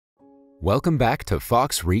Welcome back to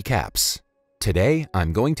Fox Recaps. Today,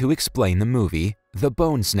 I'm going to explain the movie The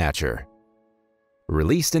Bone Snatcher.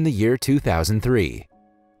 Released in the year 2003,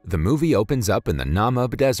 the movie opens up in the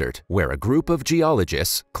Namib Desert, where a group of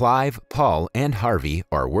geologists, Clive, Paul, and Harvey,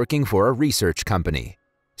 are working for a research company.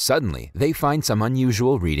 Suddenly, they find some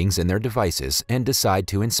unusual readings in their devices and decide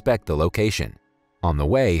to inspect the location. On the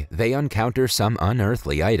way, they encounter some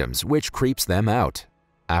unearthly items which creeps them out.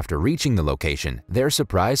 After reaching the location, they're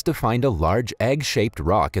surprised to find a large egg-shaped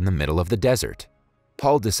rock in the middle of the desert.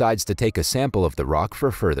 Paul decides to take a sample of the rock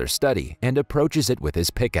for further study and approaches it with his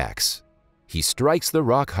pickaxe. He strikes the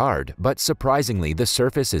rock hard, but surprisingly the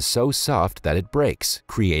surface is so soft that it breaks,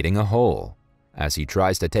 creating a hole. As he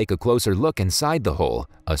tries to take a closer look inside the hole,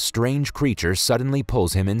 a strange creature suddenly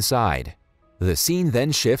pulls him inside. The scene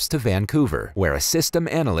then shifts to Vancouver, where a system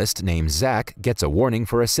analyst named Zach gets a warning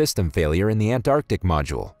for a system failure in the Antarctic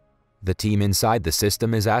module. The team inside the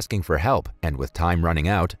system is asking for help, and with time running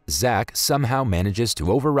out, Zach somehow manages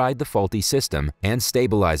to override the faulty system and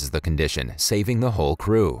stabilizes the condition, saving the whole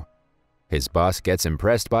crew. His boss gets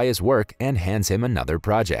impressed by his work and hands him another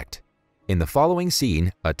project. In the following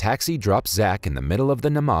scene, a taxi drops Zach in the middle of the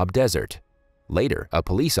Namib Desert. Later, a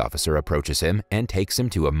police officer approaches him and takes him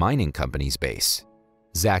to a mining company's base.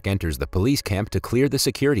 Zach enters the police camp to clear the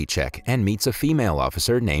security check and meets a female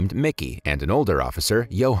officer named Mickey and an older officer,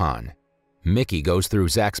 Johan. Mickey goes through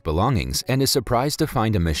Zach's belongings and is surprised to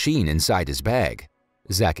find a machine inside his bag.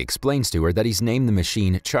 Zach explains to her that he's named the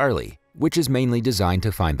machine Charlie, which is mainly designed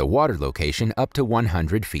to find the water location up to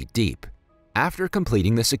 100 feet deep. After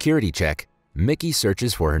completing the security check, Mickey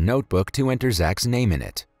searches for her notebook to enter Zach's name in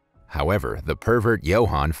it. However, the pervert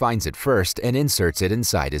Johan finds it first and inserts it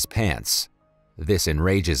inside his pants. This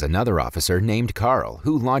enrages another officer named Carl,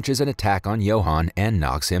 who launches an attack on Johan and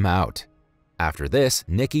knocks him out. After this,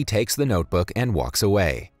 Nikki takes the notebook and walks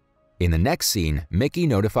away. In the next scene, Mickey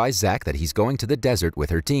notifies Zach that he's going to the desert with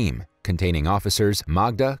her team, containing officers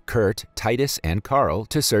Magda, Kurt, Titus, and Carl,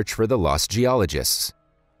 to search for the lost geologists.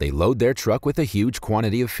 They load their truck with a huge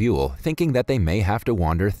quantity of fuel, thinking that they may have to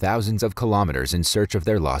wander thousands of kilometers in search of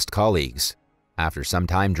their lost colleagues. After some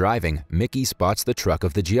time driving, Mickey spots the truck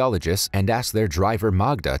of the geologists and asks their driver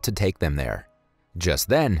Magda to take them there. Just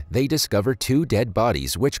then, they discover two dead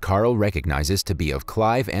bodies which Carl recognizes to be of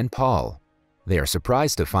Clive and Paul. They are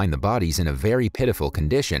surprised to find the bodies in a very pitiful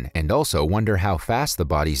condition and also wonder how fast the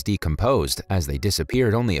bodies decomposed, as they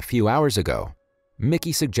disappeared only a few hours ago.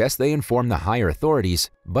 Mickey suggests they inform the higher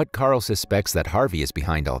authorities, but Carl suspects that Harvey is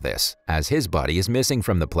behind all this, as his body is missing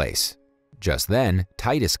from the place. Just then,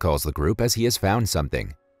 Titus calls the group as he has found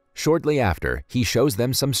something. Shortly after, he shows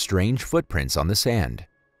them some strange footprints on the sand.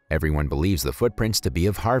 Everyone believes the footprints to be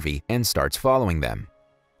of Harvey and starts following them.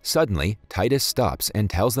 Suddenly, Titus stops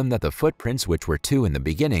and tells them that the footprints, which were 2 in the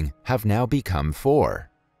beginning, have now become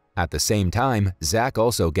 4. At the same time, Zach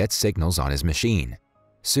also gets signals on his machine.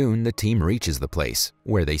 Soon, the team reaches the place,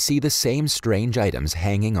 where they see the same strange items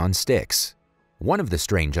hanging on sticks. One of the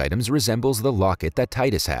strange items resembles the locket that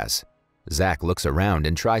Titus has. Zach looks around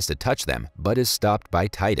and tries to touch them, but is stopped by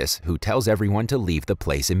Titus, who tells everyone to leave the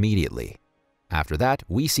place immediately. After that,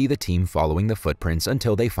 we see the team following the footprints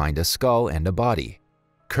until they find a skull and a body.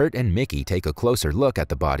 Kurt and Mickey take a closer look at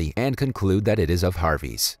the body and conclude that it is of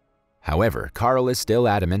Harvey's. However, Carl is still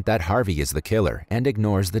adamant that Harvey is the killer and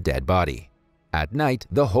ignores the dead body. At night,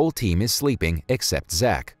 the whole team is sleeping except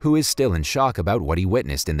Zach, who is still in shock about what he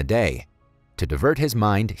witnessed in the day. To divert his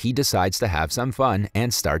mind, he decides to have some fun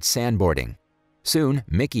and starts sandboarding. Soon,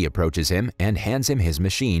 Mickey approaches him and hands him his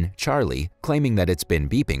machine, Charlie, claiming that it's been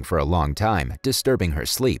beeping for a long time, disturbing her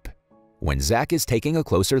sleep. When Zach is taking a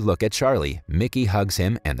closer look at Charlie, Mickey hugs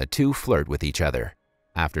him and the two flirt with each other.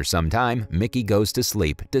 After some time, Mickey goes to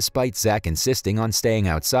sleep despite Zach insisting on staying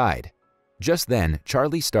outside. Just then,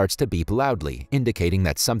 Charlie starts to beep loudly, indicating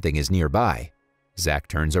that something is nearby. Zach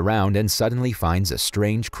turns around and suddenly finds a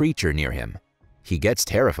strange creature near him. He gets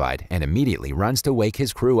terrified and immediately runs to wake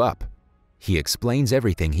his crew up. He explains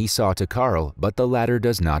everything he saw to Carl, but the latter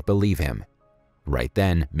does not believe him. Right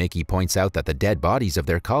then, Mickey points out that the dead bodies of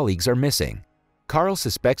their colleagues are missing. Carl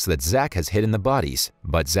suspects that Zach has hidden the bodies,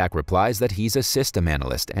 but Zach replies that he's a system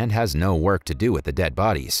analyst and has no work to do with the dead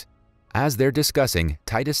bodies. As they're discussing,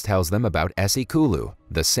 Titus tells them about Esikulu,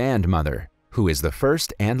 the Sand Mother, who is the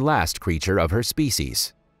first and last creature of her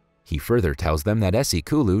species. He further tells them that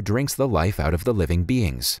Esikulu drinks the life out of the living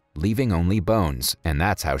beings, leaving only bones, and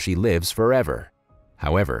that's how she lives forever.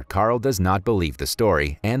 However, Carl does not believe the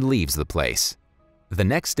story and leaves the place. The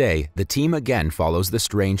next day, the team again follows the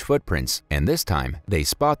strange footprints, and this time, they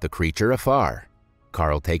spot the creature afar.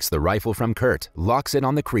 Carl takes the rifle from Kurt, locks it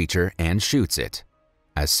on the creature, and shoots it.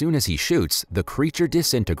 As soon as he shoots, the creature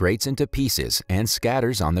disintegrates into pieces and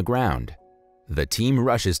scatters on the ground. The team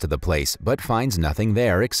rushes to the place but finds nothing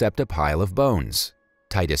there except a pile of bones.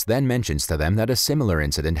 Titus then mentions to them that a similar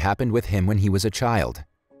incident happened with him when he was a child.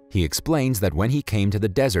 He explains that when he came to the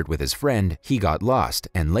desert with his friend, he got lost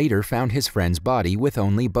and later found his friend's body with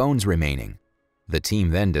only bones remaining. The team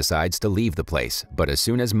then decides to leave the place, but as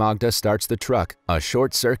soon as Magda starts the truck, a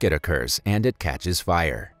short circuit occurs and it catches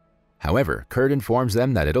fire. However, Kurt informs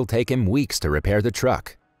them that it'll take him weeks to repair the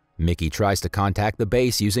truck. Mickey tries to contact the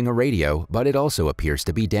base using a radio, but it also appears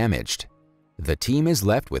to be damaged. The team is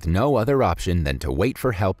left with no other option than to wait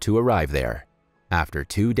for help to arrive there. After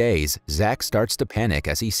 2 days, Zach starts to panic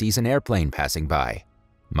as he sees an airplane passing by.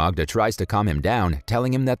 Magda tries to calm him down,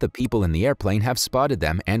 telling him that the people in the airplane have spotted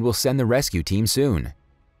them and will send the rescue team soon.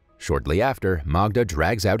 Shortly after, Magda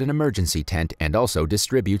drags out an emergency tent and also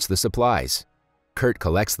distributes the supplies. Kurt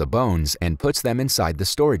collects the bones and puts them inside the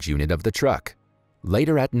storage unit of the truck.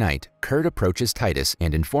 Later at night, Kurt approaches Titus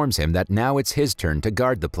and informs him that now it's his turn to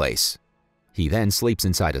guard the place. He then sleeps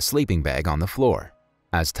inside a sleeping bag on the floor.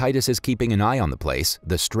 As Titus is keeping an eye on the place,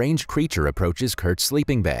 the strange creature approaches Kurt's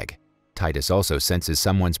sleeping bag. Titus also senses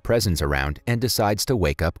someone's presence around and decides to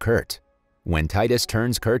wake up Kurt. When Titus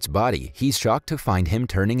turns Kurt's body, he's shocked to find him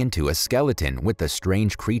turning into a skeleton with the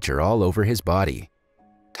strange creature all over his body.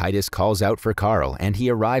 Titus calls out for Carl and he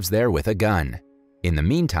arrives there with a gun. In the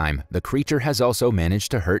meantime, the creature has also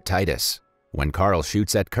managed to hurt Titus. When Carl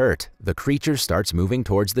shoots at Kurt, the creature starts moving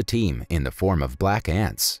towards the team in the form of black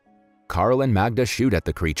ants. Carl and Magda shoot at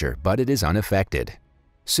the creature, but it is unaffected.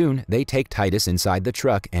 Soon, they take Titus inside the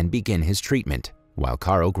truck and begin his treatment, while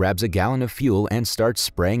Carl grabs a gallon of fuel and starts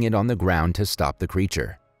spraying it on the ground to stop the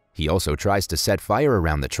creature. He also tries to set fire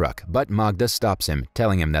around the truck, but Magda stops him,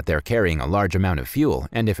 telling him that they're carrying a large amount of fuel,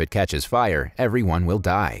 and if it catches fire, everyone will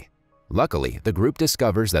die. Luckily, the group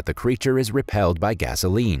discovers that the creature is repelled by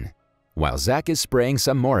gasoline. While Zach is spraying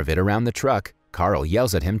some more of it around the truck, Carl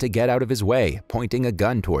yells at him to get out of his way, pointing a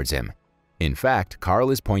gun towards him. In fact, Carl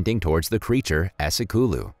is pointing towards the creature,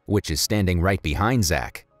 Esekulu, which is standing right behind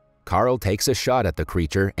Zach. Carl takes a shot at the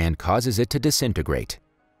creature and causes it to disintegrate.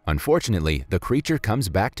 Unfortunately, the creature comes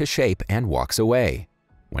back to shape and walks away.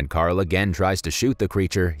 When Carl again tries to shoot the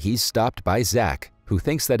creature, he's stopped by Zach, who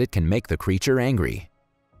thinks that it can make the creature angry.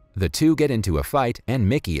 The two get into a fight and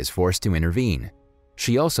Mickey is forced to intervene.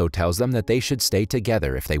 She also tells them that they should stay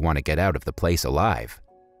together if they want to get out of the place alive.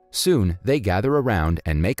 Soon, they gather around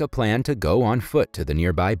and make a plan to go on foot to the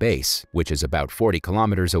nearby base, which is about 40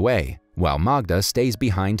 kilometers away, while Magda stays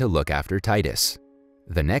behind to look after Titus.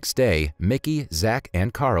 The next day, Mickey, Zach,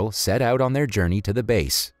 and Carl set out on their journey to the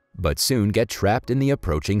base, but soon get trapped in the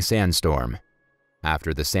approaching sandstorm.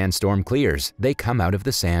 After the sandstorm clears, they come out of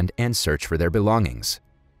the sand and search for their belongings.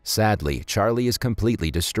 Sadly, Charlie is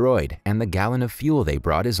completely destroyed and the gallon of fuel they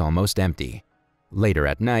brought is almost empty. Later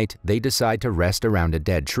at night, they decide to rest around a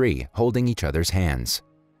dead tree, holding each other's hands.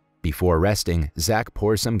 Before resting, Zach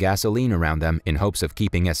pours some gasoline around them in hopes of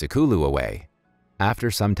keeping Esekulu away.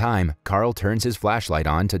 After some time, Carl turns his flashlight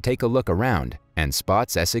on to take a look around and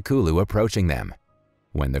spots Esekulu approaching them.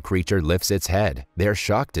 When the creature lifts its head, they're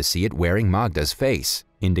shocked to see it wearing Magda's face,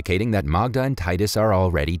 indicating that Magda and Titus are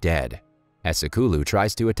already dead. Esekulu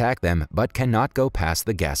tries to attack them but cannot go past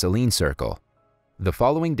the gasoline circle. The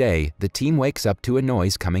following day, the team wakes up to a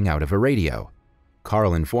noise coming out of a radio.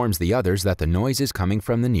 Carl informs the others that the noise is coming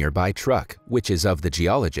from the nearby truck, which is of the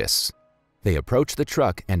geologists. They approach the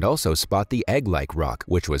truck and also spot the egg-like rock,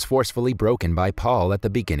 which was forcefully broken by Paul at the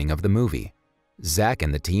beginning of the movie. Zach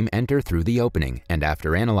and the team enter through the opening, and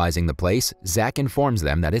after analyzing the place, Zach informs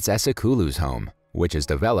them that it's Esekulu's home, which is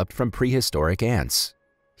developed from prehistoric ants.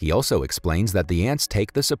 He also explains that the ants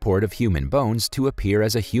take the support of human bones to appear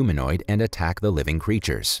as a humanoid and attack the living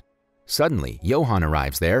creatures. Suddenly, Johan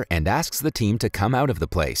arrives there and asks the team to come out of the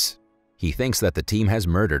place. He thinks that the team has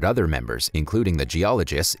murdered other members, including the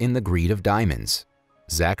geologists, in the greed of diamonds.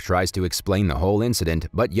 Zach tries to explain the whole incident,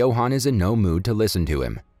 but Johan is in no mood to listen to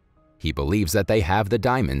him. He believes that they have the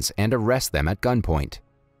diamonds and arrests them at gunpoint.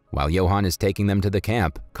 While Johan is taking them to the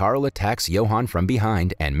camp, Carl attacks Johan from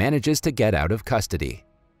behind and manages to get out of custody.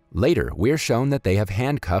 Later, we're shown that they have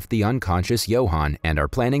handcuffed the unconscious Johan and are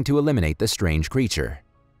planning to eliminate the strange creature.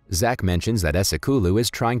 Zach mentions that Esekulu is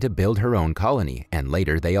trying to build her own colony, and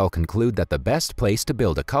later they all conclude that the best place to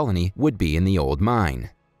build a colony would be in the old mine.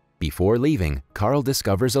 Before leaving, Carl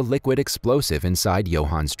discovers a liquid explosive inside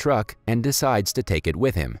Johan's truck and decides to take it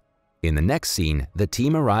with him. In the next scene, the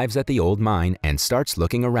team arrives at the old mine and starts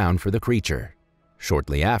looking around for the creature.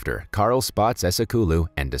 Shortly after, Carl spots Esekulu,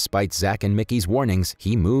 and despite Zach and Mickey's warnings,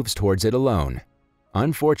 he moves towards it alone.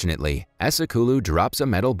 Unfortunately, Esakulu drops a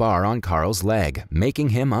metal bar on Carl's leg, making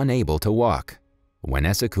him unable to walk. When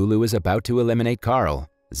Esakulu is about to eliminate Carl,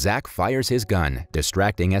 Zack fires his gun,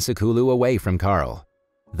 distracting Esakulu away from Carl.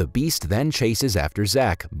 The beast then chases after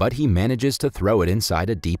Zack, but he manages to throw it inside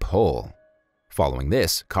a deep hole. Following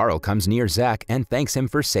this, Carl comes near Zack and thanks him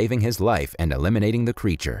for saving his life and eliminating the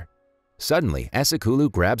creature. Suddenly, Esakulu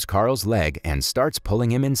grabs Carl's leg and starts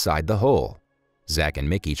pulling him inside the hole. Zack and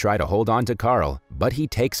Mickey try to hold on to Carl, but he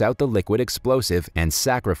takes out the liquid explosive and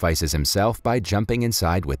sacrifices himself by jumping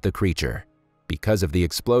inside with the creature. Because of the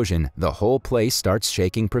explosion, the whole place starts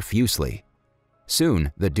shaking profusely.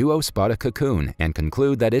 Soon, the duo spot a cocoon and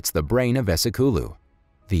conclude that it's the brain of Esakulu.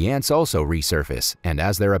 The ants also resurface, and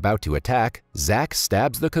as they're about to attack, Zack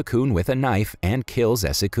stabs the cocoon with a knife and kills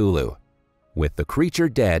Esakulu. With the creature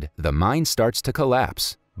dead, the mine starts to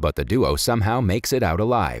collapse, but the duo somehow makes it out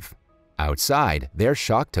alive. Outside, they're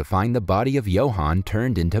shocked to find the body of Johan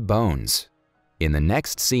turned into bones. In the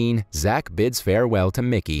next scene, Zack bids farewell to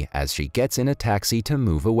Mickey as she gets in a taxi to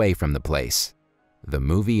move away from the place. The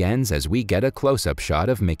movie ends as we get a close-up shot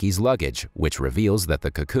of Mickey's luggage, which reveals that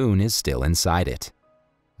the cocoon is still inside it.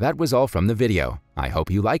 That was all from the video. I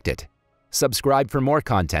hope you liked it. Subscribe for more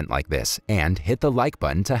content like this and hit the like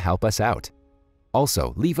button to help us out.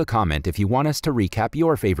 Also, leave a comment if you want us to recap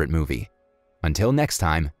your favorite movie. Until next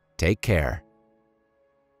time, take care.